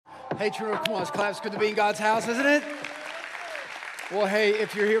Hey, True, come on, let's clap. It's good to be in God's house, isn't it? Well, hey,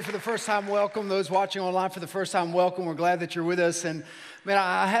 if you're here for the first time, welcome. Those watching online for the first time, welcome. We're glad that you're with us. And man,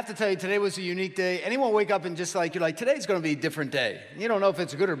 I have to tell you, today was a unique day. Anyone wake up and just like, you're like, today's going to be a different day. You don't know if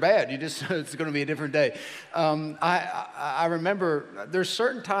it's good or bad. It's going to be a different day. I remember there's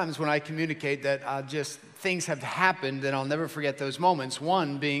certain times when I communicate that things have happened and I'll never forget those moments.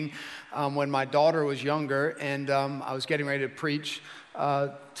 One being when my daughter was younger and I was getting ready to preach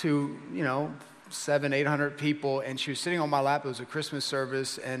to, 700-800 people, and she was sitting on my lap. It was a Christmas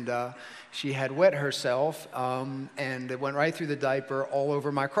service, and she had wet herself, and it went right through the diaper all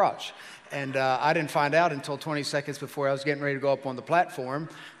over my crotch. And I didn't find out until 20 seconds before I was getting ready to go up on the platform.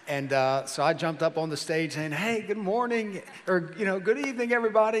 And so I jumped up on the stage saying, hey, good morning, or, good evening,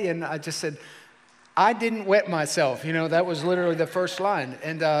 everybody. And I just said, I didn't wet myself. That was literally the first line.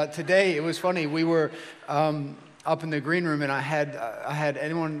 And today, it was funny. We were up in the green room, and I had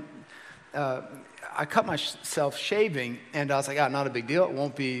anyone... I cut myself shaving, and I was like, not a big deal. It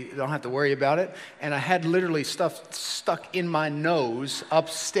won't be, don't have to worry about it. And I had literally stuff stuck in my nose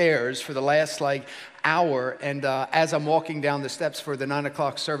upstairs for the last hour. And as I'm walking down the steps for the 9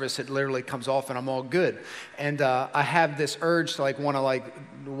 o'clock service, it literally comes off and I'm all good. And I have this urge to want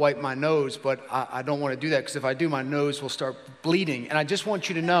to wipe my nose, but I don't want to do that, because if I do, my nose will start bleeding. And I just want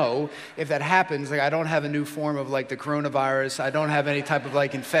you to know, if that happens, I don't have a new form of the coronavirus. I don't have any type of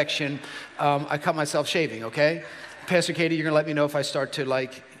infection. I cut myself shaving, okay? Pastor Katie, you're going to let me know if I start to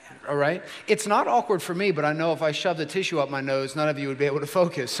all right? It's not awkward for me, but I know if I shove the tissue up my nose, none of you would be able to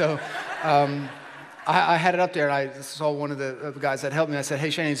focus. So I had it up there, and I saw one of the guys that helped me. I said,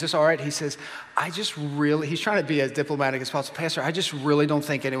 hey, Shane, is this all right? He says, he's trying to be as diplomatic as possible. Pastor, I just really don't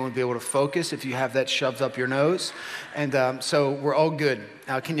think anyone would be able to focus if you have that shoved up your nose. And so we're all good.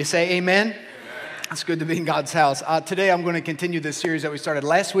 Now, can you say amen? Amen. It's good to be in God's house. Today, I'm going to continue this series that we started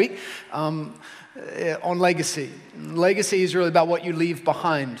last week on legacy. Legacy is really about what you leave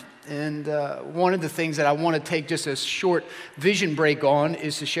behind. And one of the things that I want to take just a short vision break on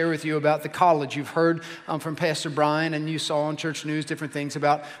is to share with you about the college. You've heard from Pastor Brian, and you saw on Church News different things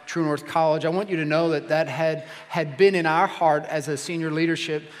about True North College. I want you to know that had been in our heart as a senior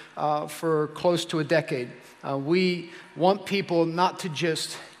leadership for close to a decade. We want people not to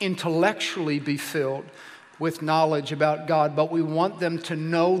just intellectually be filled with knowledge about God, but we want them to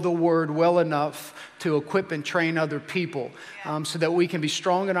know the Word well enough to equip and train other people so that we can be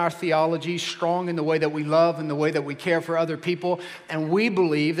strong in our theology, strong in the way that we love and the way that we care for other people. And we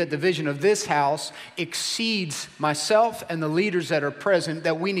believe that the vision of this house exceeds myself and the leaders that are present,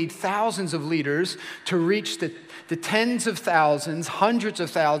 that we need thousands of leaders to reach the tens of thousands, hundreds of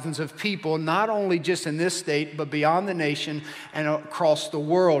thousands of people, not only just in this state, but beyond the nation and across the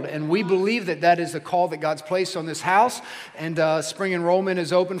world. And we believe that is the call that God's placed on this house. And spring enrollment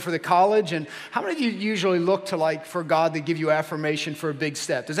is open for the college. And how many of you usually look to for God to give you affirmation for a big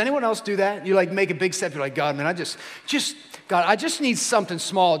step? Does anyone else do that? You make a big step, you're like, God, man, God, I just need something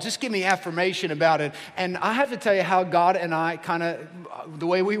small. Just give me affirmation about it. And I have to tell you how God and I the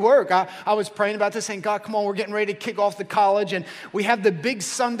way we work. I was praying about this, saying, God, come on, we're getting ready to kick off the college. And we have the big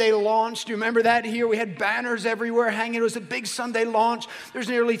Sunday launch. Do you remember that here? We had banners everywhere hanging. It was a big Sunday launch. There's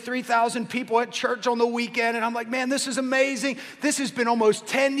nearly 3,000 people at church on the weekend. And I'm like, man, this is amazing. This has been almost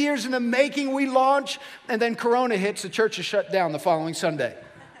 10 years in the making. We launch. And then Corona hits. The church is shut down the following Sunday.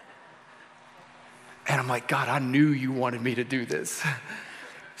 And I'm like, God, I knew you wanted me to do this.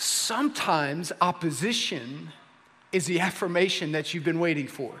 Sometimes opposition is the affirmation that you've been waiting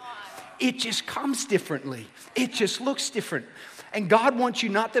for. It just comes differently. It just looks different. And God wants you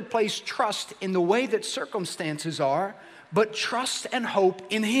not to place trust in the way that circumstances are, but trust and hope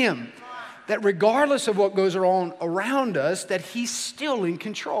in Him. That regardless of what goes on around us, that He's still in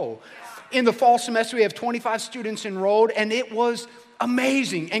control. In the fall semester, we have 25 students enrolled, and it was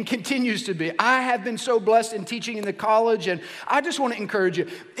amazing and continues to be. I have been so blessed in teaching in the college, and I just want to encourage you,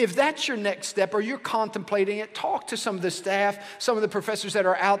 if that's your next step or you're contemplating it, talk to some of the staff, some of the professors that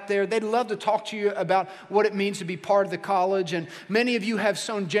are out there. They'd love to talk to you about what it means to be part of the college, and many of you have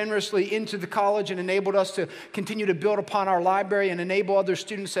sown generously into the college and enabled us to continue to build upon our library and enable other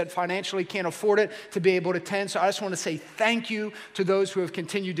students that financially can't afford it to be able to attend. So I just want to say thank you to those who have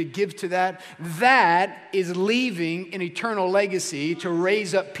continued to give to that. That is leaving an eternal legacy to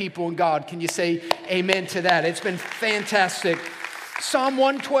raise up people in God. Can you say amen to that? It's been fantastic. Psalm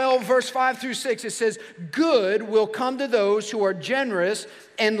 112, verse 5 through 6, it says, good will come to those who are generous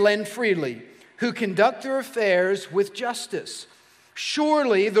and lend freely, who conduct their affairs with justice.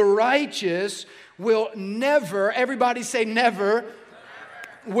 Surely the righteous will never, everybody say never,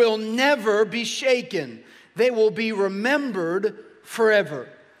 will never be shaken. They will be remembered forever.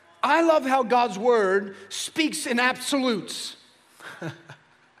 I love how God's word speaks in absolutes.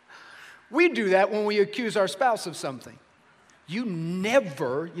 We do that when we accuse our spouse of something. You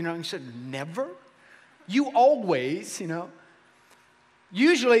never, you said never? You always,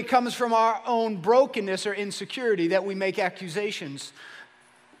 Usually it comes from our own brokenness or insecurity that we make accusations.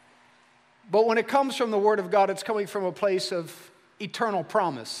 But when it comes from the Word of God, it's coming from a place of eternal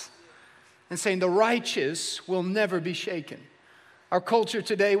promise and saying the righteous will never be shaken. Our culture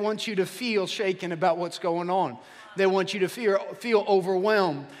today wants you to feel shaken about what's going on. They want you to feel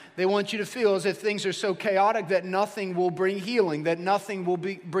overwhelmed. They want you to feel as if things are so chaotic that nothing will bring healing, that nothing will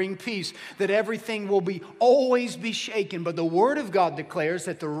bring peace, that everything will always be shaken. But the Word of God declares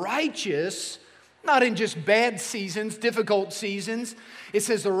that the righteous, not in just bad seasons, difficult seasons, it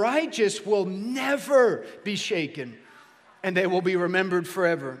says the righteous will never be shaken and they will be remembered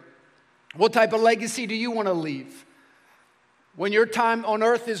forever. What type of legacy do you want to leave? When your time on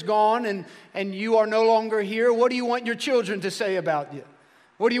earth is gone and you are no longer here, what do you want your children to say about you?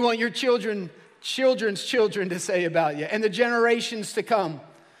 What do you want your children's children to say about you and the generations to come?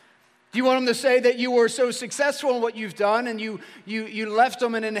 Do you want them to say that you were so successful in what you've done and you left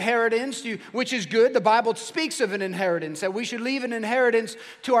them an inheritance, which is good? The Bible speaks of an inheritance, that we should leave an inheritance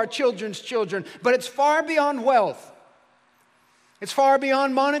to our children's children. But it's far beyond wealth. It's far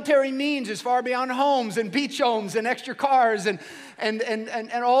beyond monetary means. It's far beyond homes and beach homes and extra cars and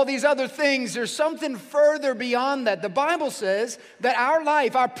all these other things. There's something further beyond that. The Bible says that our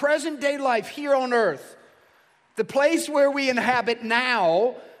life, our present day life here on earth, the place where we inhabit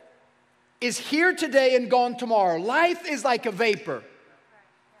now, is here today and gone tomorrow. Life is like a vapor.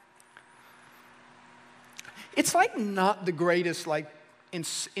 It's like not the greatest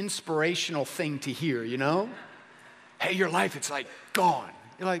inspirational thing to hear, Hey, your life, it's like gone.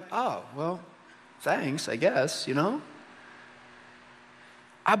 You're like, oh, well, thanks, I guess,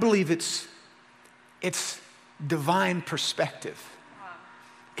 I believe it's divine perspective.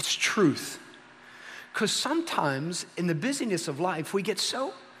 It's truth. Because sometimes in the busyness of life, we get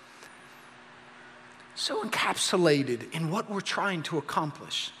so encapsulated in what we're trying to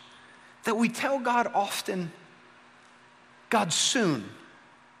accomplish that we tell God often, God, soon.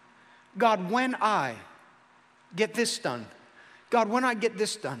 God, when I get this done. God, when I get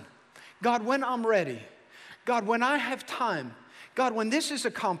this done. God, when I'm ready. God, when I have time. God, when this is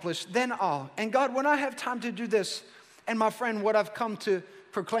accomplished, then I'll. And God, when I have time to do this. And my friend, what I've come to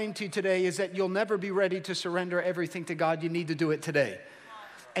proclaim to you today is that you'll never be ready to surrender everything to God. You need to do it today.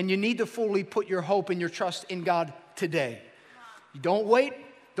 And you need to fully put your hope and your trust in God today. You don't wait.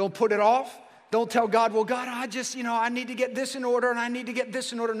 Don't put it off. Don't tell God, well, God, I need to get this in order and I need to get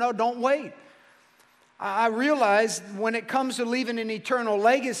this in order. No, don't wait. I realize when it comes to leaving an eternal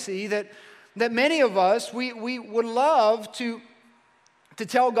legacy that many of us, we would love to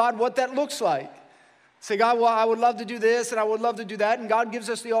tell God what that looks like. Say, God, well, I would love to do this and I would love to do that. And God gives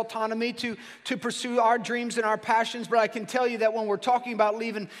us the autonomy to pursue our dreams and our passions. But I can tell you that when we're talking about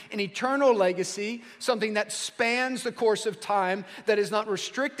leaving an eternal legacy, something that spans the course of time, that is not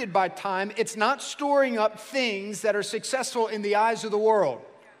restricted by time, it's not storing up things that are successful in the eyes of the world.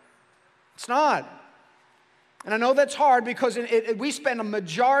 It's not. And I know that's hard because we spend a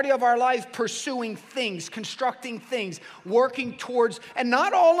majority of our life pursuing things, constructing things, working towards, and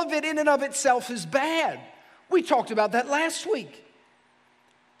not all of it in and of itself is bad. We talked about that last week.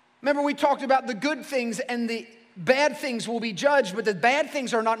 Remember, we talked about the good things and the bad things will be judged, but the bad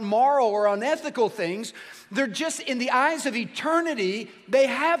things are not moral or unethical things. They're just, in the eyes of eternity, they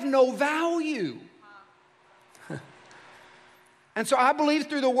have no value. And so I believe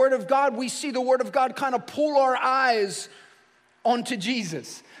through the Word of God, we see the Word of God kind of pull our eyes onto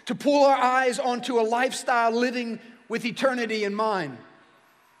Jesus, to pull our eyes onto a lifestyle living with eternity in mind.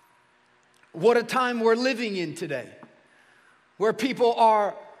 What a time we're living in today, where people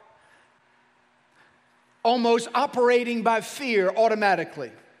are almost operating by fear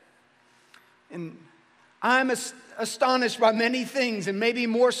automatically. And I'm astonished by many things, and maybe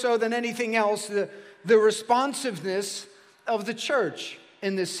more so than anything else, the responsiveness of the church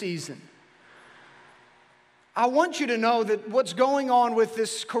in this season. I want you to know that what's going on with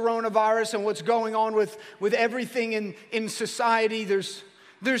this coronavirus and what's going on with everything in society,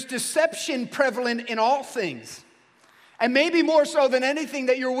 there's deception prevalent in all things. And maybe more so than anything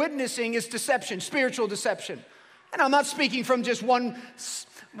that you're witnessing is deception, spiritual deception. And I'm not speaking from just one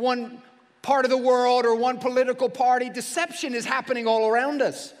part of the world or one political party. Deception is happening all around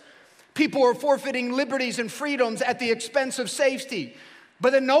us. People are forfeiting liberties and freedoms at the expense of safety.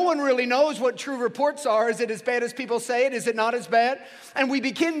 But then no one really knows what true reports are. Is it as bad as people say it? Is it not as bad? And we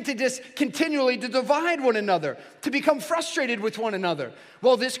begin to just continually to divide one another, to become frustrated with one another.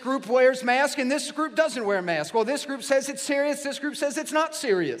 Well, this group wears masks and this group doesn't wear masks. Well, this group says it's serious, this group says it's not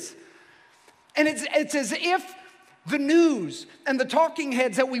serious. And it's as if the news and the talking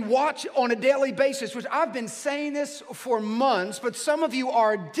heads that we watch on a daily basis, which I've been saying this for months, but some of you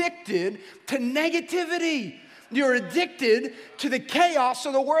are addicted to negativity. You're addicted to the chaos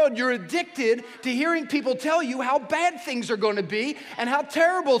of the world. You're addicted to hearing people tell you how bad things are going to be and how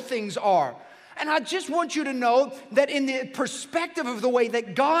terrible things are. And I just want you to know that in the perspective of the way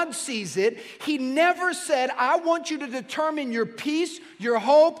that God sees it, He never said, I want you to determine your peace, your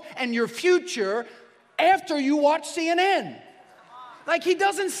hope, and your future after you watch CNN. Like, He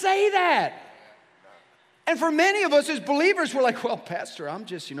doesn't say that. And for many of us as believers, we're like, well, Pastor, I'm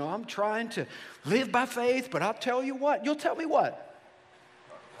just, I'm trying to live by faith, but I'll tell you what. You'll tell me what?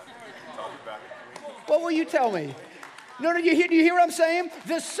 What will you tell me? No, do you hear what I'm saying?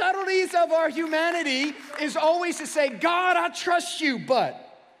 The subtleties of our humanity is always to say, God, I trust you, but.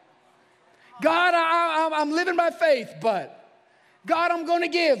 God, I'm living by faith, but. God, I'm going to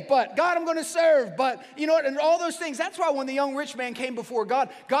give, but. God, I'm going to serve, but. You know what? And all those things. That's why when the young rich man came before God,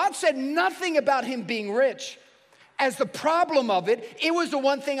 God said nothing about him being rich as the problem of it. It was the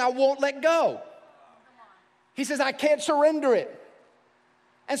one thing I won't let go. He says, I can't surrender it.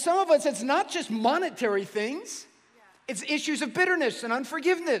 And some of us, it's not just monetary things. It's issues of bitterness and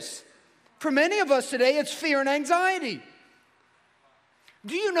unforgiveness. For many of us today, it's fear and anxiety.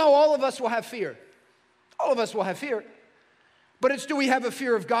 Do you know all of us will have fear? All of us will have fear. But it's, do we have a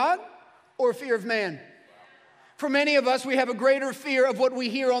fear of God or a fear of man? For many of us, we have a greater fear of what we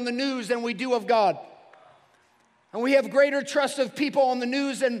hear on the news than we do of God. And we have greater trust of people on the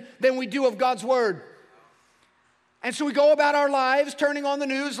news than we do of God's word. And so we go about our lives, turning on the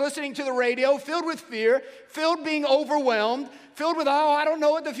news, listening to the radio, filled with fear, filled being overwhelmed, filled with, I don't know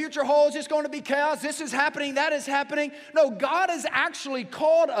what the future holds. It's going to be chaos. This is happening. That is happening. No, God has actually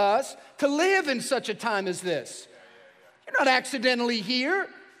called us to live in such a time as this. You're not accidentally here.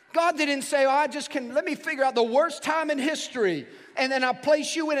 God didn't say, let me figure out the worst time in history, and then I'll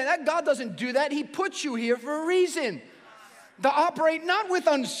place you in it. God doesn't do that. He puts you here for a reason. To operate not with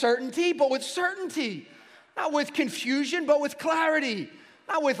uncertainty, but with certainty. Not with confusion, but with clarity.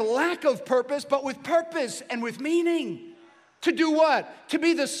 Not with lack of purpose, but with purpose and with meaning. To do what? To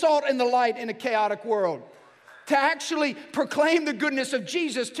be the salt and the light in a chaotic world. To actually proclaim the goodness of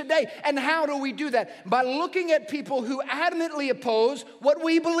Jesus today. And how do we do that? By looking at people who adamantly oppose what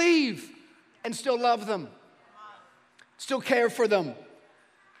we believe and still love them. Still care for them.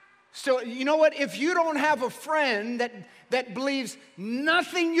 So, you know what? If you don't have a friend that believes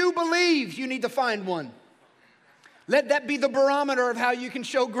nothing you believe, you need to find one. Let that be the barometer of how you can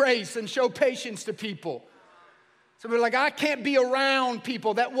show grace and show patience to people. So we're like, I can't be around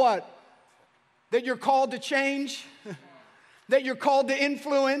people that what? That you're called to change, that you're called to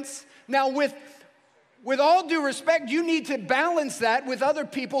influence. Now, with all due respect, you need to balance that with other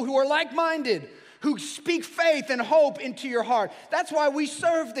people who are like-minded, who speak faith and hope into your heart. That's why we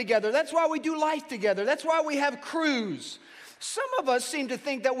serve together. That's why we do life together. That's why we have crews. Some of us seem to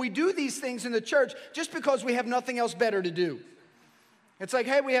think that we do these things in the church just because we have nothing else better to do. It's like,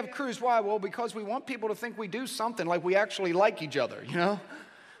 hey, we have crews. Why? Well, because we want people to think we do something, like we actually like each other,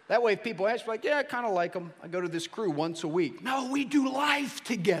 That way if people ask, like, yeah, I kind of like them. I go to this crew once a week. No, we do life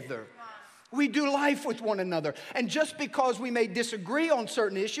together. We do life with one another. And just because we may disagree on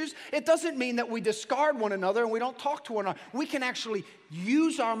certain issues, it doesn't mean that we discard one another and we don't talk to one another. We can actually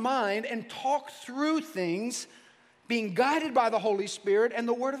use our mind and talk through things being guided by the Holy Spirit and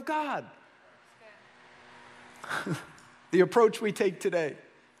the Word of God. The approach we take today,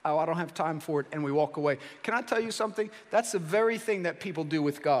 I don't have time for it, and we walk away. Can I tell you something? That's the very thing that people do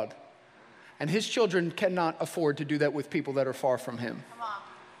with God. And His children cannot afford to do that with people that are far from Him.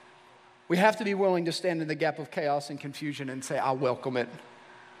 We have to be willing to stand in the gap of chaos and confusion and say, I welcome it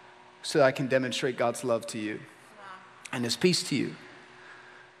so that I can demonstrate God's love to you and His peace to you.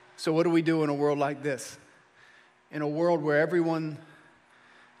 So what do we do in a world like this? In a world where everyone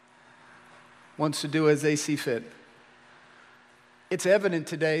wants to do as they see fit. It's evident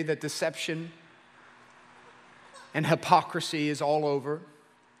today that deception and hypocrisy is all over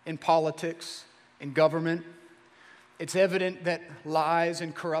in politics, in government. It's evident that lies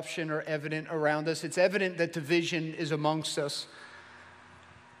and corruption are evident around us. It's evident that division is amongst us.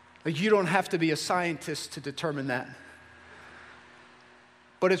 Like, you don't have to be a scientist to determine that.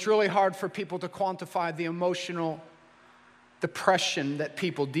 But it's really hard for people to quantify the emotional depression that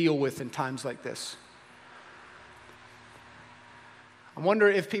people deal with in times like this. I wonder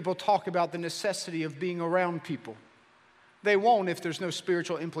if people talk about the necessity of being around people. They won't if there's no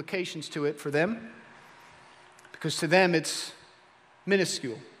spiritual implications to it for them, because to them it's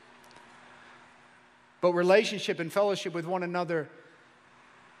minuscule. But relationship and fellowship with one another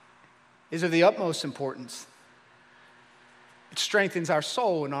is of the utmost importance. It strengthens our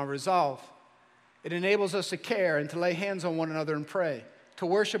soul and our resolve. It enables us to care and to lay hands on one another and pray, to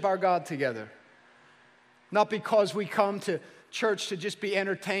worship our God together. Not because we come to church to just be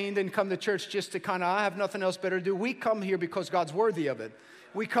entertained and come to church just to I have nothing else better to do. We come here because God's worthy of it.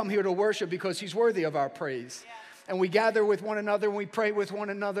 We come here to worship because He's worthy of our praise. And we gather with one another and we pray with one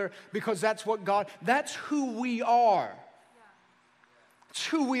another because that's who we are. It's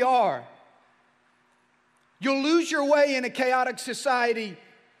who we are. You'll lose your way in a chaotic society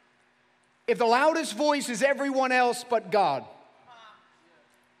if the loudest voice is everyone else but God.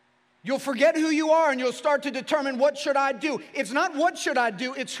 You'll forget who you are and you'll start to determine, what should I do? It's not what should I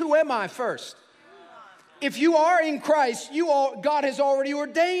do, it's who am I first. If you are in Christ, God has already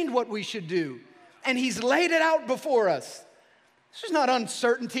ordained what we should do. And He's laid it out before us. This is not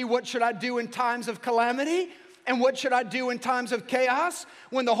uncertainty. What should I do in times of calamity? And what should I do in times of chaos?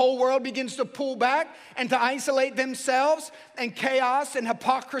 When the whole world begins to pull back and to isolate themselves, and chaos and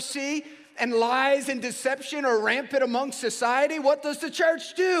hypocrisy and lies and deception are rampant among society, what does the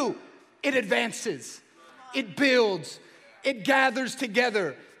church do? It advances. It builds. It gathers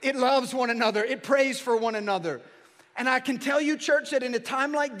together. It loves one another. It prays for one another. And I can tell you, church, that in a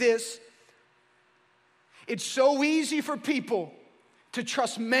time like this, it's so easy for people to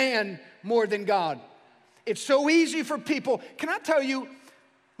trust man more than God. It's so easy for people. Can I tell you,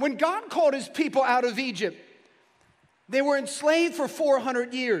 when God called His people out of Egypt, they were enslaved for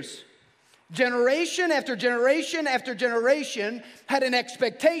 400 years. Generation after generation after generation had an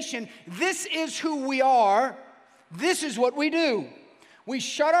expectation. This is who we are. This is what we do. We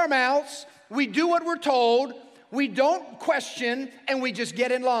shut our mouths. We do what we're told. We don't question, and we just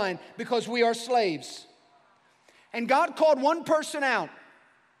get in line because we are slaves. And God called one person out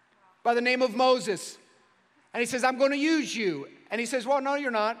by the name of Moses. And He says, I'm going to use you. And he says, well, no,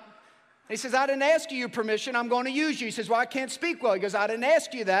 you're not. And he says, I didn't ask you your permission. I'm going to use you. He says, well, I can't speak well. He goes, I didn't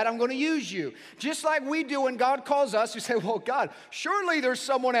ask you that. I'm going to use you. Just like we do when God calls us, we say, well, God, surely there's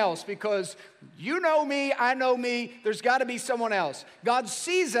someone else because you know me, I know me. There's got to be someone else. God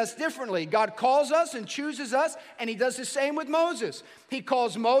sees us differently. God calls us and chooses us, and He does the same with Moses. He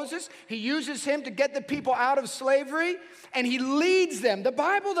calls Moses. He uses him to get the people out of slavery, and He leads them. The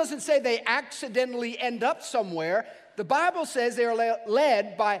Bible doesn't say they accidentally end up somewhere. The Bible says they are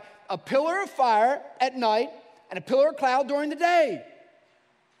led by a pillar of fire at night and a pillar of cloud during the day.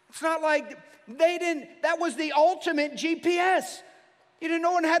 It's not like that was the ultimate GPS.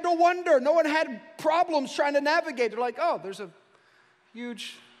 No one had to wonder. No one had problems trying to navigate. They're like, oh, there's a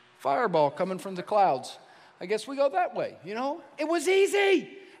huge fireball coming from the clouds. I guess we go that way, It was easy.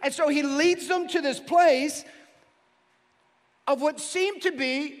 And so He leads them to this place of what seemed to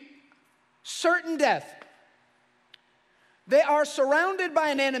be certain death. They are surrounded by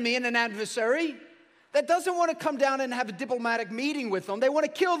an enemy and an adversary that doesn't want to come down and have a diplomatic meeting with them. They want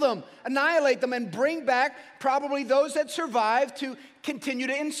to kill them, annihilate them, and bring back probably those that survived to continue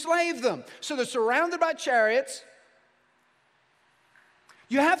to enslave them. So they're surrounded by chariots.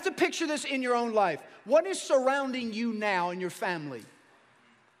 You have to picture this in your own life. What is surrounding you now in your family?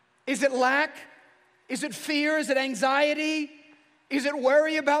 Is it lack? Is it fear? Is it anxiety? Is it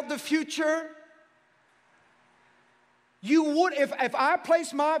worry about the future? You would, if I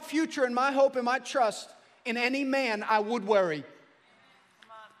place my future and my hope and my trust in any man, I would worry.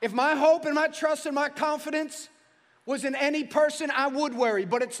 If my hope and my trust and my confidence was in any person, I would worry,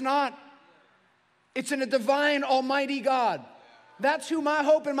 but it's not. It's in a divine, almighty God. That's who my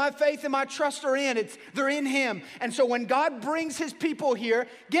hope and my faith and my trust are in. They're in Him. And so when God brings His people here,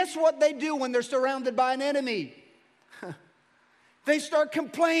 guess what they do when they're surrounded by an enemy? They start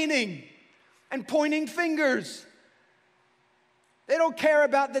complaining and pointing fingers. They don't care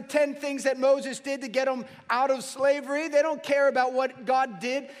about the 10 things that Moses did to get them out of slavery. They don't care about what God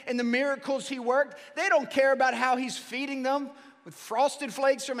did and the miracles He worked. They don't care about how He's feeding them with frosted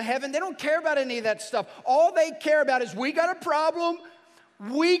flakes from heaven. They don't care about any of that stuff. All they care about is, we got a problem.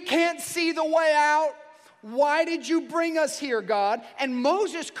 We can't see the way out. Why did you bring us here, God? And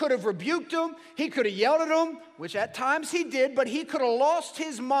Moses could have rebuked them. He could have yelled at them, which at times he did, but he could have lost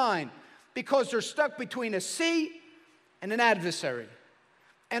his mind because they're stuck between a sea and an adversary.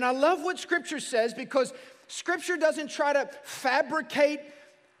 And I love what Scripture says, because Scripture doesn't try to fabricate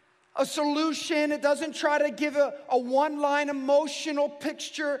a solution. It doesn't try to give a one-line emotional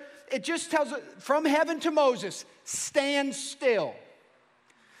picture. It just tells from heaven to Moses, stand still.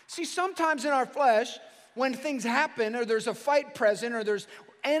 See, sometimes in our flesh, when things happen or there's a fight present or there's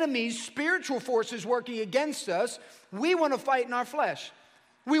enemies, spiritual forces working against us, we want to fight in our flesh.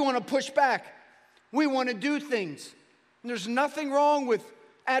 We want to push back. We want to do things. And there's nothing wrong with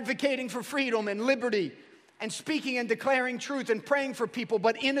advocating for freedom and liberty and speaking and declaring truth and praying for people,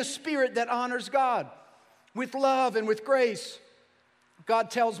 but in a spirit that honors God, with love and with grace.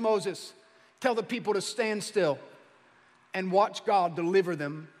 God tells Moses, tell the people to stand still and watch God deliver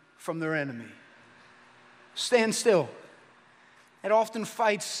them from their enemy. Stand still. It often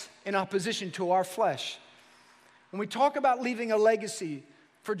fights in opposition to our flesh. When we talk about leaving a legacy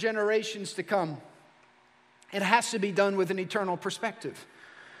for generations to come, it has to be done with an eternal perspective.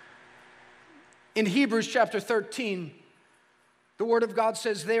 In Hebrews chapter 13, the Word of God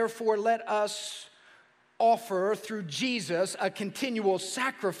says, therefore let us offer through Jesus a continual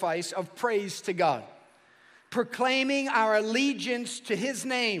sacrifice of praise to God, proclaiming our allegiance to His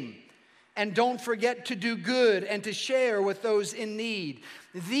name. And don't forget to do good and to share with those in need.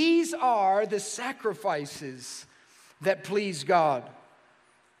 These are the sacrifices that please God.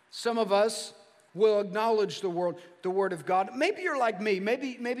 Some of us will acknowledge the Word of God. Maybe you're like me.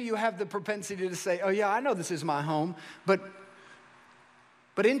 Maybe you have the propensity to say, oh yeah, I know this is my home. But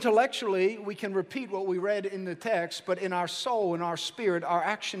intellectually, we can repeat what we read in the text, but in our soul, in our spirit, our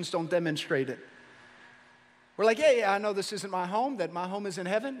actions don't demonstrate it. We're like, yeah, I know this isn't my home, that my home is in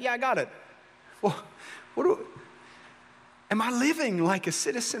heaven. Yeah, I got it. Well, am I living like a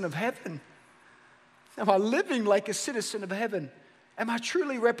citizen of heaven? Am I living like a citizen of heaven? Am I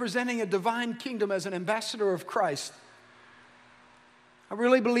truly representing a divine kingdom as an ambassador of Christ? I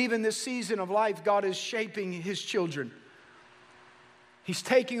really believe in this season of life, God is shaping His children. He's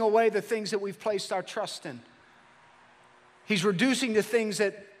taking away the things that we've placed our trust in. He's reducing the things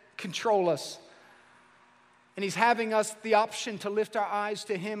that control us. And He's having us the option to lift our eyes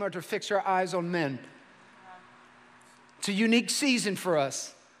to Him or to fix our eyes on men. It's a unique season for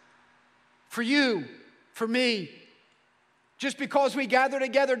us. For you, for me. Just because we gather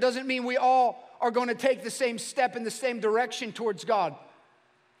together doesn't mean we all are going to take the same step in the same direction towards God.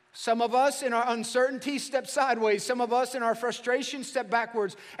 Some of us in our uncertainty step sideways. Some of us in our frustration step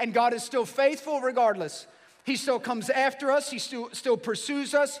backwards. And God is still faithful regardless. He still comes after us. He still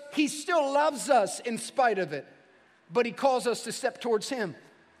pursues us. He still loves us in spite of it. But He calls us to step towards Him.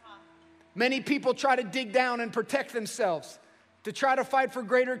 Many people try to dig down and protect themselves, to try to fight for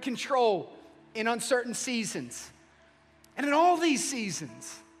greater control in uncertain seasons. And in all these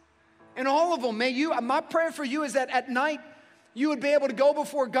seasons, in all of them, my prayer for you is that at night you would be able to go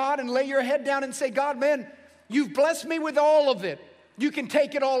before God and lay your head down and say, God, man, you've blessed me with all of it. You can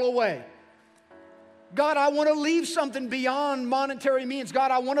take it all away. God, I want to leave something beyond monetary means.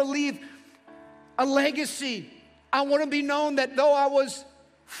 God, I want to leave a legacy. I want to be known that though I was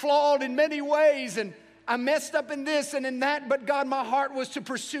flawed in many ways and I messed up in this and in that, but God, my heart was to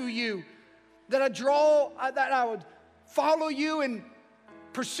pursue you. That I would follow you and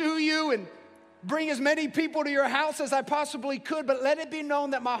pursue you and bring as many people to your house as I possibly could, but let it be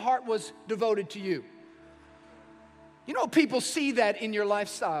known that my heart was devoted to you. You know, people see that in your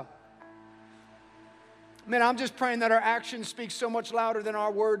lifestyle. Man, I'm just praying that our actions speak so much louder than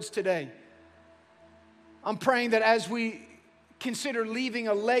our words today. I'm praying that as we consider leaving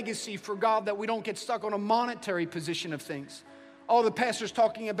a legacy for God, that we don't get stuck on a monetary position of things. Oh, the pastor's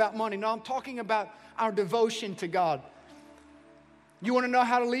talking about money. No, I'm talking about our devotion to God. You want to know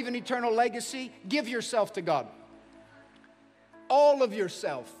how to leave an eternal legacy? Give yourself to God. All of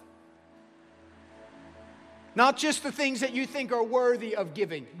yourself. Not just the things that you think are worthy of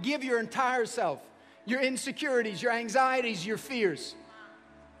giving. Give your entire self. Your insecurities, your anxieties, your fears.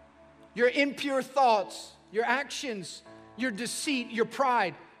 Your impure thoughts, your actions, your deceit, your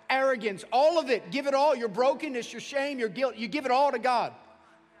pride, arrogance, all of it. Give it all. Your brokenness, your shame, your guilt. You give it all to God.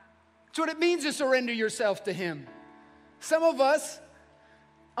 That's what it means to surrender yourself to Him. Some of us,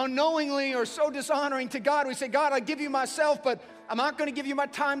 unknowingly or so dishonoring to God, we say, God, I give you myself, but I'm not going to give you my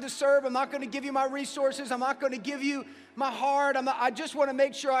time to serve. I'm not going to give you my resources. I'm not going to give you my heart. I just want to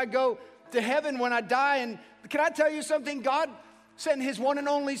make sure I go to heaven when I die. And can I tell you something? God sent His one and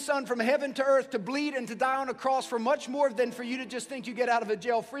only Son from heaven to earth to bleed and to die on a cross for much more than for you to just think you get out of a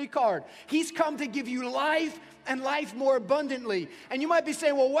jail-free card. He's come to give you life and life more abundantly. And you might be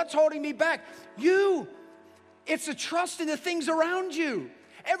saying, well, what's holding me back? It's a trust in the things around you.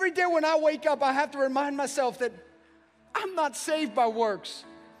 Every day when I wake up, I have to remind myself that I'm not saved by works.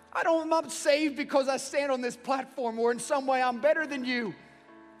 I'm not saved because I stand on this platform or in some way I'm better than you.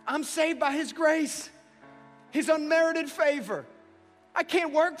 I'm saved by His grace, His unmerited favor. I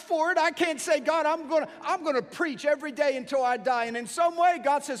can't work for it. I can't say, God, I'm gonna preach every day until I die. And in some way,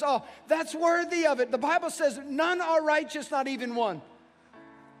 God says, oh, that's worthy of it. The Bible says none are righteous, not even one.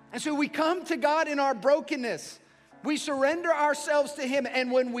 And so we come to God in our brokenness. We surrender ourselves to Him.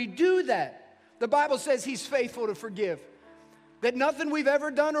 And when we do that, the Bible says He's faithful to forgive. That nothing we've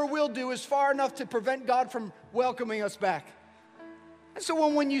ever done or will do is far enough to prevent God from welcoming us back. And so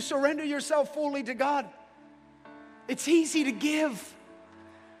when you surrender yourself fully to God, it's easy to give.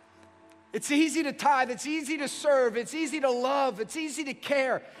 It's easy to tithe. It's easy to serve. It's easy to love. It's easy to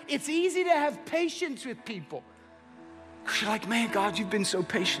care. It's easy to have patience with people. You're like, man, God, you've been so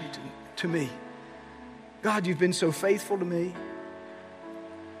patient to me. God, you've been so faithful to me.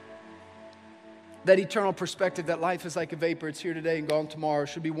 That eternal perspective that life is like a vapor. It's here today and gone tomorrow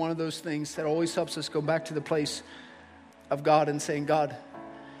should be one of those things that always helps us go back to the place of God and saying, God,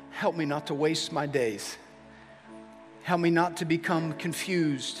 help me not to waste my days. Help me not to become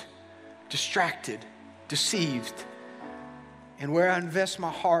confused, distracted, deceived, and where I invest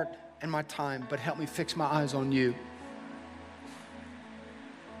my heart and my time, but help me fix my eyes on you.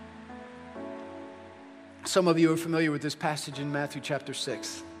 Some of you are familiar with this passage in Matthew chapter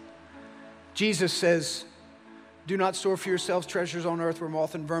 6. Jesus says, do not store for yourselves treasures on earth where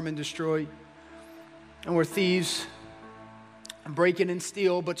moth and vermin destroy, and where thieves break in and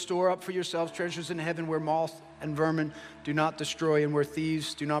steal, but store up for yourselves treasures in heaven where moth and vermin do not destroy, and where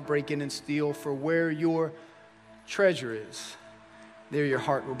thieves do not break in and steal. For where your treasure is, there your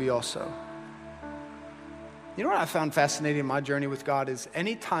heart will be also. You know what I found fascinating in my journey with God is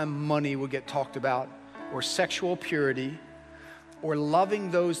anytime money would get talked about, or sexual purity, or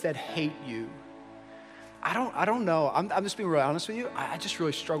loving those that hate you, I don't know. I'm just being real honest with you. I just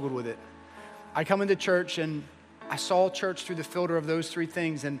really struggled with it. I come into church and I saw church through the filter of those three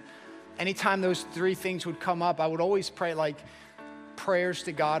things, and anytime those three things would come up, I would always pray like prayers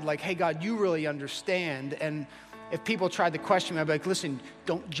to God, like, hey, God, you really understand. And if people tried to question me, I'd be like, listen,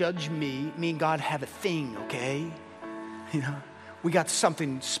 don't judge me. Me and God have a thing, okay? You know, we got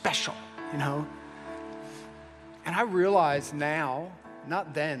something special, you know? And I realize now,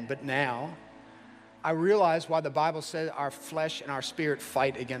 not then, but now, I realize why the Bible says our flesh and our spirit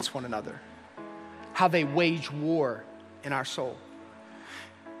fight against one another. How they wage war in our soul.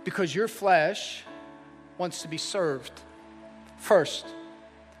 Because your flesh wants to be served first.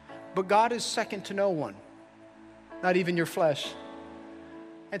 But God is second to no one, not even your flesh.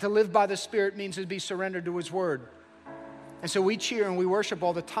 And to live by the Spirit means to be surrendered to His Word. And so we cheer and we worship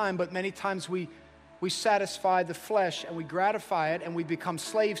all the time, but many times we satisfy the flesh and we gratify it and we become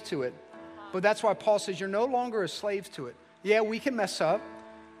slaves to it. But that's why Paul says you're no longer a slave to it. Yeah, we can mess up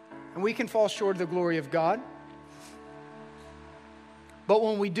and we can fall short of the glory of God. But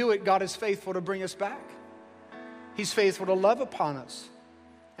when we do it, God is faithful to bring us back. He's faithful to love upon us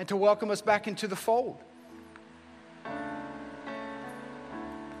and to welcome us back into the fold.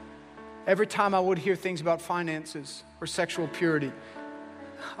 Every time I would hear things about finances or sexual purity,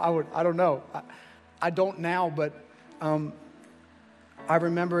 I don't know. I don't now, but I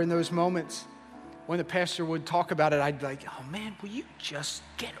remember in those moments when the pastor would talk about it, I'd be like, oh man, will you just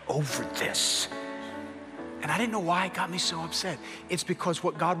get over this? And I didn't know why it got me so upset. It's because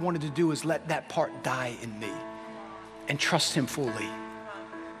what God wanted to do is let that part die in me and trust Him fully.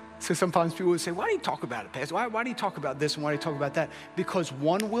 So sometimes people would say, why do you talk about it, Pastor? Why do you talk about this and why do you talk about that? Because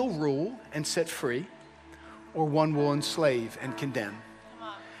one will rule and set free, or one will enslave and condemn.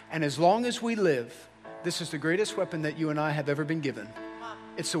 And as long as we live, this is the greatest weapon that you and I have ever been given.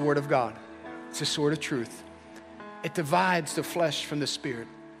 It's the Word of God. It's a sword of truth. It divides the flesh from the spirit.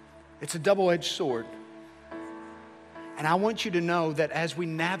 It's a double-edged sword. And I want you to know that as we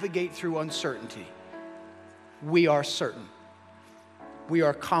navigate through uncertainty, we are certain. We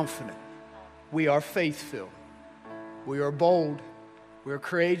are confident. We are faith-filled. We are bold. We are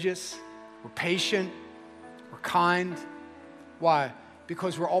courageous. We're patient. We're kind. Why?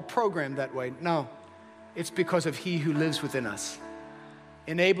 Because we're all programmed that way. No, it's because of He who lives within us.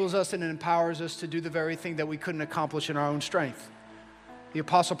 Enables us and empowers us to do the very thing that we couldn't accomplish in our own strength. The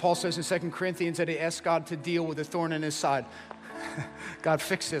Apostle Paul says in 2 Corinthians that he asked God to deal with the thorn in his side. God,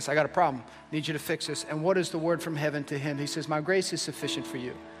 fix this. I got a problem. Need you to fix this. And what is the word from heaven to him? He says, my grace is sufficient for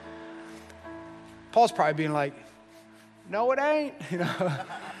you. Paul's probably being like, no, it ain't. You know,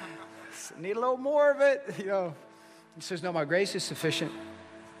 need a little more of it. You know, he says, no, my grace is sufficient.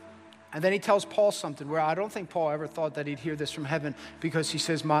 And then he tells Paul something where I don't think Paul ever thought that he'd hear this from heaven, because he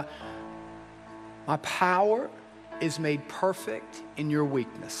says, my power is made perfect in your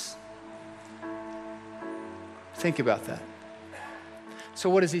weakness. Think about that. So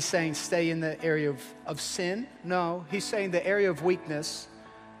what is he saying? Stay in the area of sin? No, he's saying the area of weakness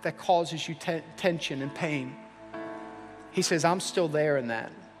that causes you tension and pain. He says, I'm still there in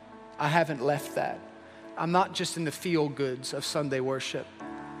that. I haven't left that. I'm not just in the feel goods of Sunday worship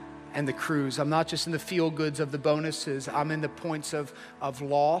and the cruise. I'm not just in the feel goods of the bonuses. I'm in the points of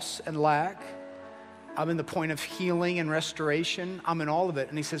loss and lack. I'm in the point of healing and restoration. I'm in all of it.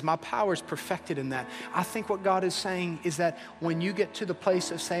 And he says, my power is perfected in that. I think what God is saying is that when you get to the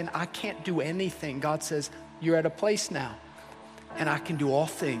place of saying, I can't do anything, God says, you're at a place now. And I can do all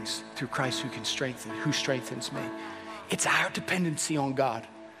things through Christ who strengthens me. It's our dependency on God.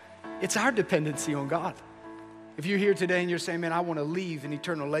 It's our dependency on God. If you're here today and you're saying, man, I want to leave an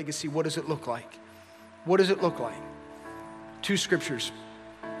eternal legacy, what does it look like? What does it look like? 2 scriptures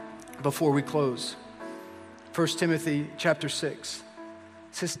before we close. 1 Timothy chapter 6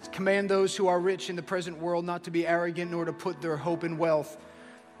 says, command those who are rich in the present world not to be arrogant nor to put their hope in wealth,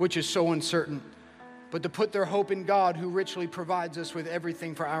 which is so uncertain, but to put their hope in God who richly provides us with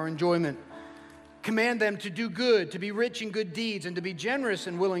everything for our enjoyment. Command them to do good, to be rich in good deeds, and to be generous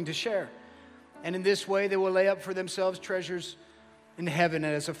and willing to share. And in this way they will lay up for themselves treasures in heaven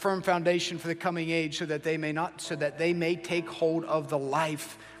as a firm foundation for the coming age, so that they may take hold of the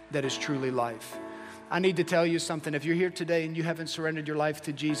life that is truly life. I need to tell you something. If you're here today and you haven't surrendered your life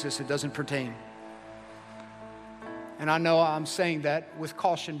to Jesus, it doesn't pertain. And I know I'm saying that with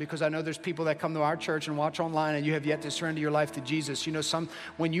caution because I know there's people that come to our church and watch online and you have yet to surrender your life to Jesus. You know,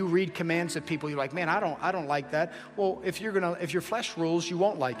 when you read commands of people, you're like, man, I don't like that. Well, if your flesh rules, you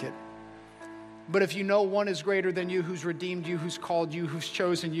won't like it. But if you know one is greater than you, who's redeemed you, who's called you, who's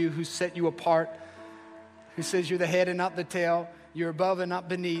chosen you, who's set you apart, who says you're the head and not the tail, you're above and not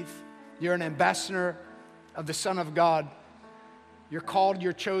beneath, you're an ambassador of the Son of God. You're called,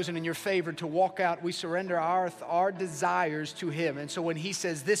 you're chosen, and you're favored to walk out. We surrender our desires to Him. And so when He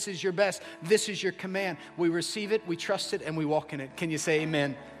says, this is your best, this is your command, we receive it, we trust it, and we walk in it. Can you say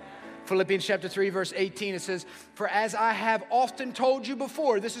amen? Philippians chapter 3, verse 18, it says, for as I have often told you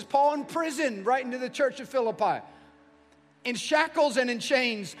before, this is Paul in prison, writing to the church of Philippi, in shackles and in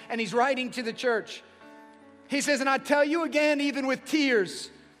chains, and he's writing to the church. He says, and I tell you again, even with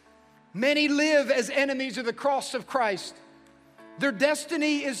tears, many live as enemies of the cross of Christ. Their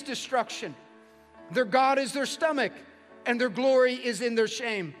destiny is destruction. Their God is their stomach, and their glory is in their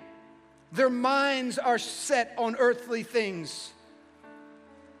shame. Their minds are set on earthly things.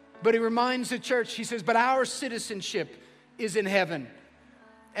 But he reminds the church, he says, but our citizenship is in heaven,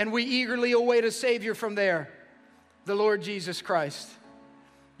 and we eagerly await a Savior from there, the Lord Jesus Christ.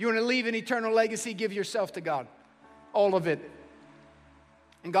 You want to leave an eternal legacy, give yourself to God, all of it.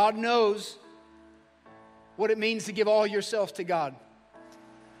 And God knows what it means to give all yourself to God.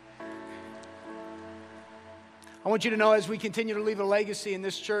 I want you to know, as we continue to leave a legacy in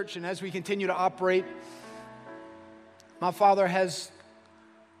this church and as we continue to operate, my Father has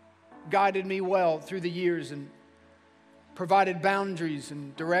guided me well through the years and provided boundaries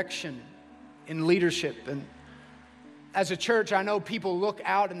and direction in leadership. And as a church, I know people look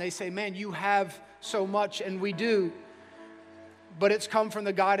out and they say, man, you have so much, and we do. But it's come from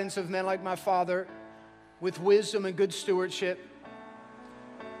the guidance of men like my father with wisdom and good stewardship.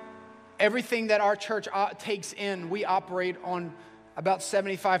 Everything that our church takes in, we operate on about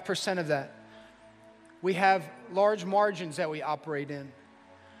 75% of that. We have large margins that we operate in.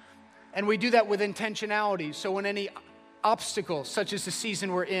 And we do that with intentionality. So when any obstacle, such as the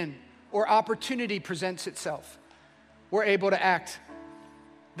season we're in, or opportunity presents itself, we're able to act.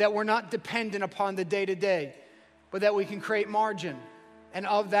 That we're not dependent upon the day-to-day, but that we can create margin. And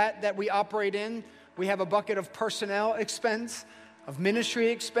of that we operate in, we have a bucket of personnel expense, of ministry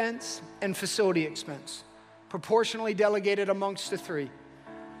expense, and facility expense, proportionally delegated amongst the three.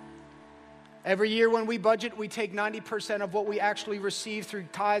 Every year when we budget, we take 90% of what we actually receive through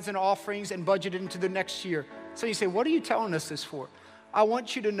tithes and offerings and budget it into the next year. So you say, what are you telling us this for? I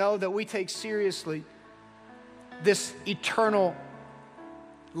want you to know that we take seriously this eternal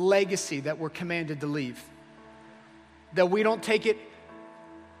legacy that we're commanded to leave. That we don't take it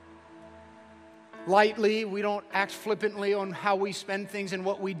lightly, we don't act flippantly on how we spend things and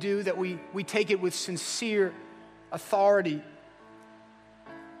what we do, that we take it with sincere authority.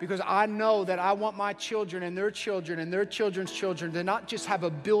 Because I know that I want my children and their children's children to not just have a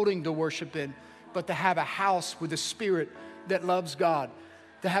building to worship in, but to have a house with a spirit that loves God,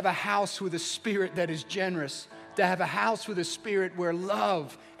 to have a house with a spirit that is generous, to have a house with a spirit where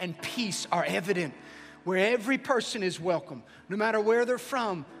love and peace are evident, where every person is welcome, no matter where they're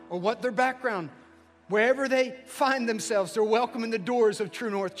from or what their background, wherever they find themselves, they're welcome in the doors of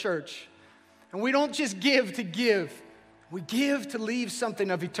True North Church. And we don't just give to give. We give to leave something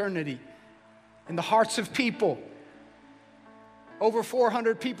of eternity in the hearts of people. Over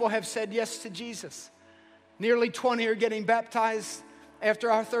 400 people have said yes to Jesus. Nearly 20 are getting baptized after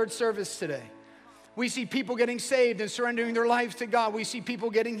our third service today. We see people getting saved and surrendering their lives to God. We see people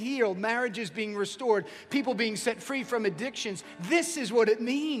getting healed, marriages being restored, people being set free from addictions. This is what it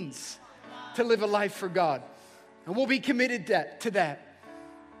means to live a life for God. And we'll be committed to that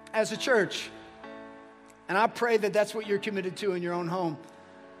as a church. And I pray that that's what you're committed to in your own home.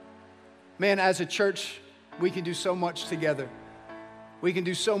 Man, as a church, we can do so much together. We can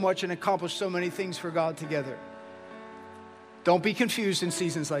do so much and accomplish so many things for God together. Don't be confused in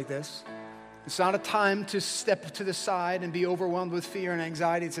seasons like this. It's not a time to step to the side and be overwhelmed with fear and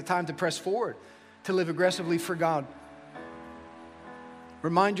anxiety. It's a time to press forward, to live aggressively for God.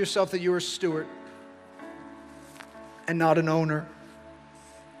 Remind yourself that you're a steward and not an owner.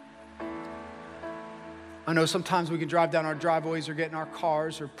 I know sometimes we can drive down our driveways or get in our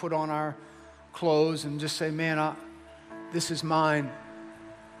cars or put on our clothes and just say, man, this is mine.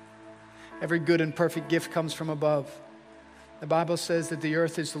 Every good and perfect gift comes from above. The Bible says that the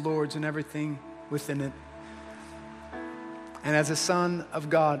earth is the Lord's and everything within it. And as a son of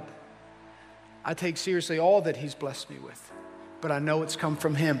God, I take seriously all that He's blessed me with, but I know it's come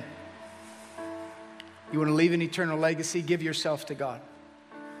from Him. You want to leave an eternal legacy? Give yourself to God.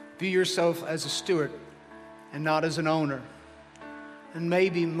 View yourself as a steward and not as an owner. And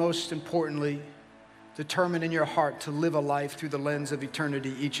maybe most importantly, determine in your heart to live a life through the lens of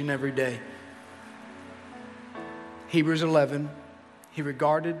eternity each and every day. Hebrews 11, he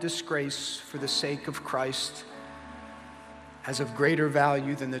regarded disgrace for the sake of Christ as of greater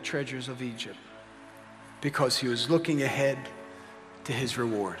value than the treasures of Egypt, because he was looking ahead to his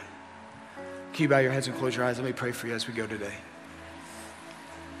reward. Can you bow your heads and close your eyes? Let me pray for you as we go today.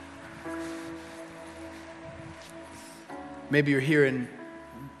 Maybe you're here and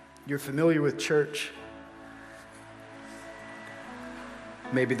you're familiar with church.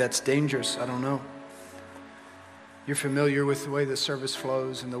 Maybe that's dangerous, I don't know. You're familiar with the way the service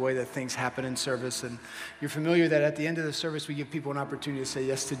flows and the way that things happen in service, and you're familiar that at the end of the service we give people an opportunity to say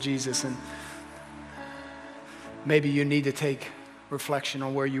yes to Jesus, and maybe you need to take reflection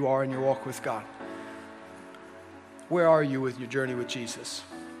on where you are in your walk with God. Where are you with your journey with Jesus?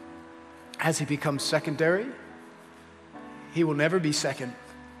 Has He become secondary? He will never be second.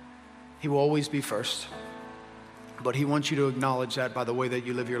 He will always be first. But He wants you to acknowledge that by the way that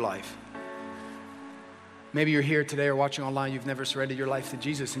you live your life. Maybe you're here today or watching online, you've never surrendered your life to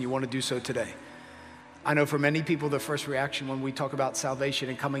Jesus and you want to do so today. I know for many people, the first reaction when we talk about salvation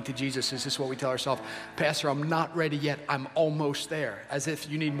and coming to Jesus is this what we tell ourselves: Pastor, I'm not ready yet, I'm almost there. As if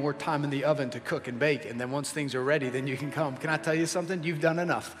you need more time in the oven to cook and bake, and then once things are ready, then you can come. Can I tell you something? You've done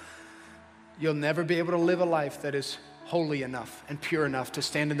enough. You'll never be able to live a life that is holy enough and pure enough to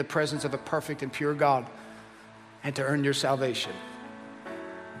stand in the presence of a perfect and pure God and to earn your salvation.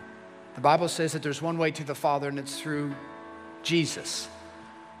 The Bible says that there's one way to the Father, and it's through Jesus.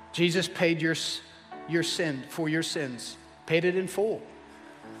 Jesus paid your sin for your sins, paid it in full.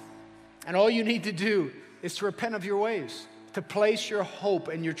 And all you need to do is to repent of your ways, to place your hope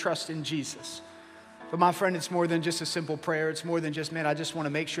and your trust in Jesus. But my friend, it's more than just a simple prayer. It's more than just, man, I just want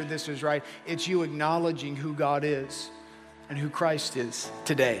to make sure this is right. It's you acknowledging who God is and who Christ is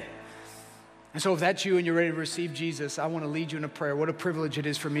today. And so if that's you and you're ready to receive Jesus, I want to lead you in a prayer. What a privilege it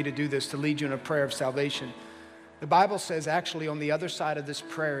is for me to do this, to lead you in a prayer of salvation. The Bible says actually on the other side of this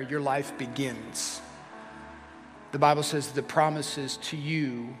prayer, your life begins. The Bible says the promises to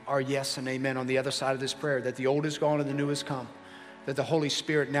you are yes and amen on the other side of this prayer, that the old is gone and the new has come, that the Holy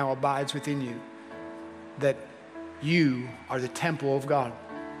Spirit now abides within you, that you are the temple of God,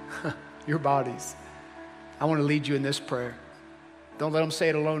 your bodies. I want to lead you in this prayer. Don't let them say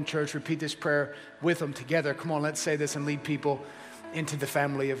it alone, church. Repeat this prayer with them together. Come on, let's say this and lead people into the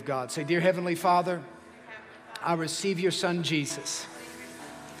family of God. Say, Dear Heavenly Father, I receive your Son Jesus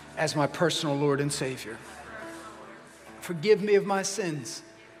as my personal Lord and Savior. Forgive me of my sins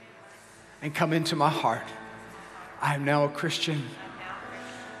and come into my heart. I am now a Christian.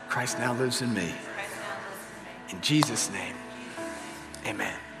 Christ now lives in me. In Jesus' name,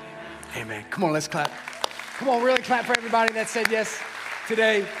 amen. Amen. Come on, let's clap. Come on, really clap for everybody that said yes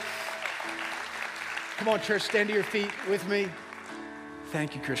today. Come on, church, stand to your feet with me.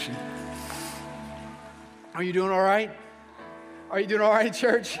 Thank you, Christian. Are you doing all right? Are you doing all right,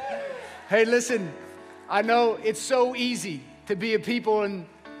 church? Hey, listen, I know it's so easy to be a people and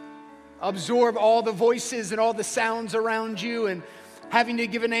absorb all the voices and all the sounds around you and having to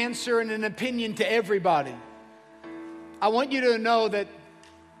give an answer and an opinion to everybody. I want you to know that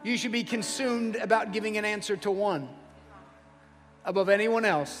you should be consumed about giving an answer to one. above anyone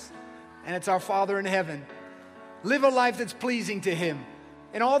else, and it's our Father in heaven. Live a life that's pleasing to Him.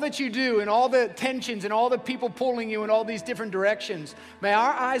 In all that you do, in all the tensions, and all the people pulling you in all these different directions, may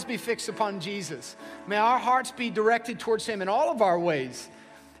our eyes be fixed upon Jesus. May our hearts be directed towards Him in all of our ways.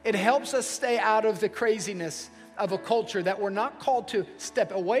 It helps us stay out of the craziness of a culture that we're not called to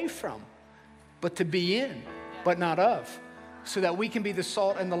step away from, but to be in, but not of, so that we can be the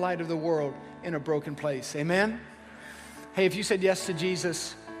salt and the light of the world in a broken place. Amen? Hey, if you said yes to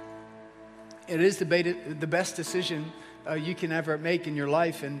Jesus, it is the best decision you can ever make in your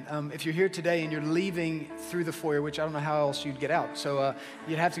life. And if you're here today and you're leaving through the foyer, which I don't know how else you'd get out, so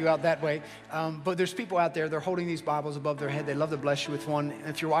you'd have to go out that way. But there's people out there, they're holding these Bibles above their head. They'd love to bless you with one. And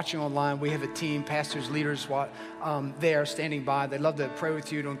if you're watching online, we have a team, pastors, leaders there standing by. They'd love to pray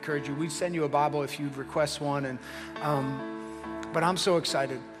with you, to encourage you. We'd send you a Bible if you'd request one. And but I'm so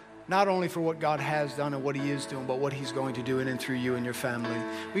excited, not only for what God has done and what He is doing, but what He's going to do in and through you and your family.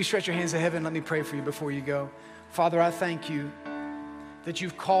 Will you stretch your hands to heaven? Let me pray for you before you go. Father, I thank you that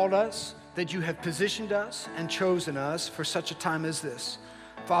you've called us, that you have positioned us and chosen us for such a time as this.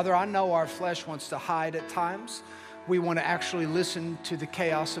 Father, I know our flesh wants to hide at times. We want to actually listen to the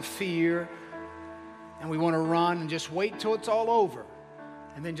chaos of fear, and we want to run and just wait till it's all over,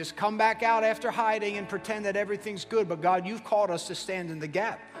 and then just come back out after hiding and pretend that everything's good. But God, you've called us to stand in the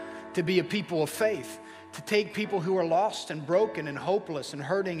gap, to be a people of faith, to take people who are lost and broken and hopeless and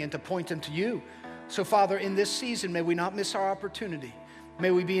hurting and to point them to you. So, Father, in this season, may we not miss our opportunity.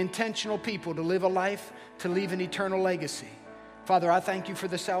 May we be intentional people to live a life, to leave an eternal legacy. Father, I thank you for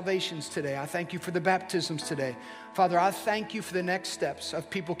the salvations today. I thank you for the baptisms today. Father, I thank you for the next steps of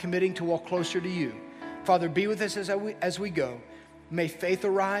people committing to walk closer to you. Father, be with us as we go. May faith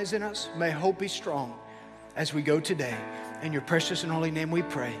arise in us. May hope be strong as we go today. In your precious and holy name we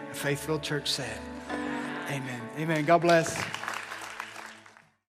pray. A faith-filled church said, amen. Amen. God bless.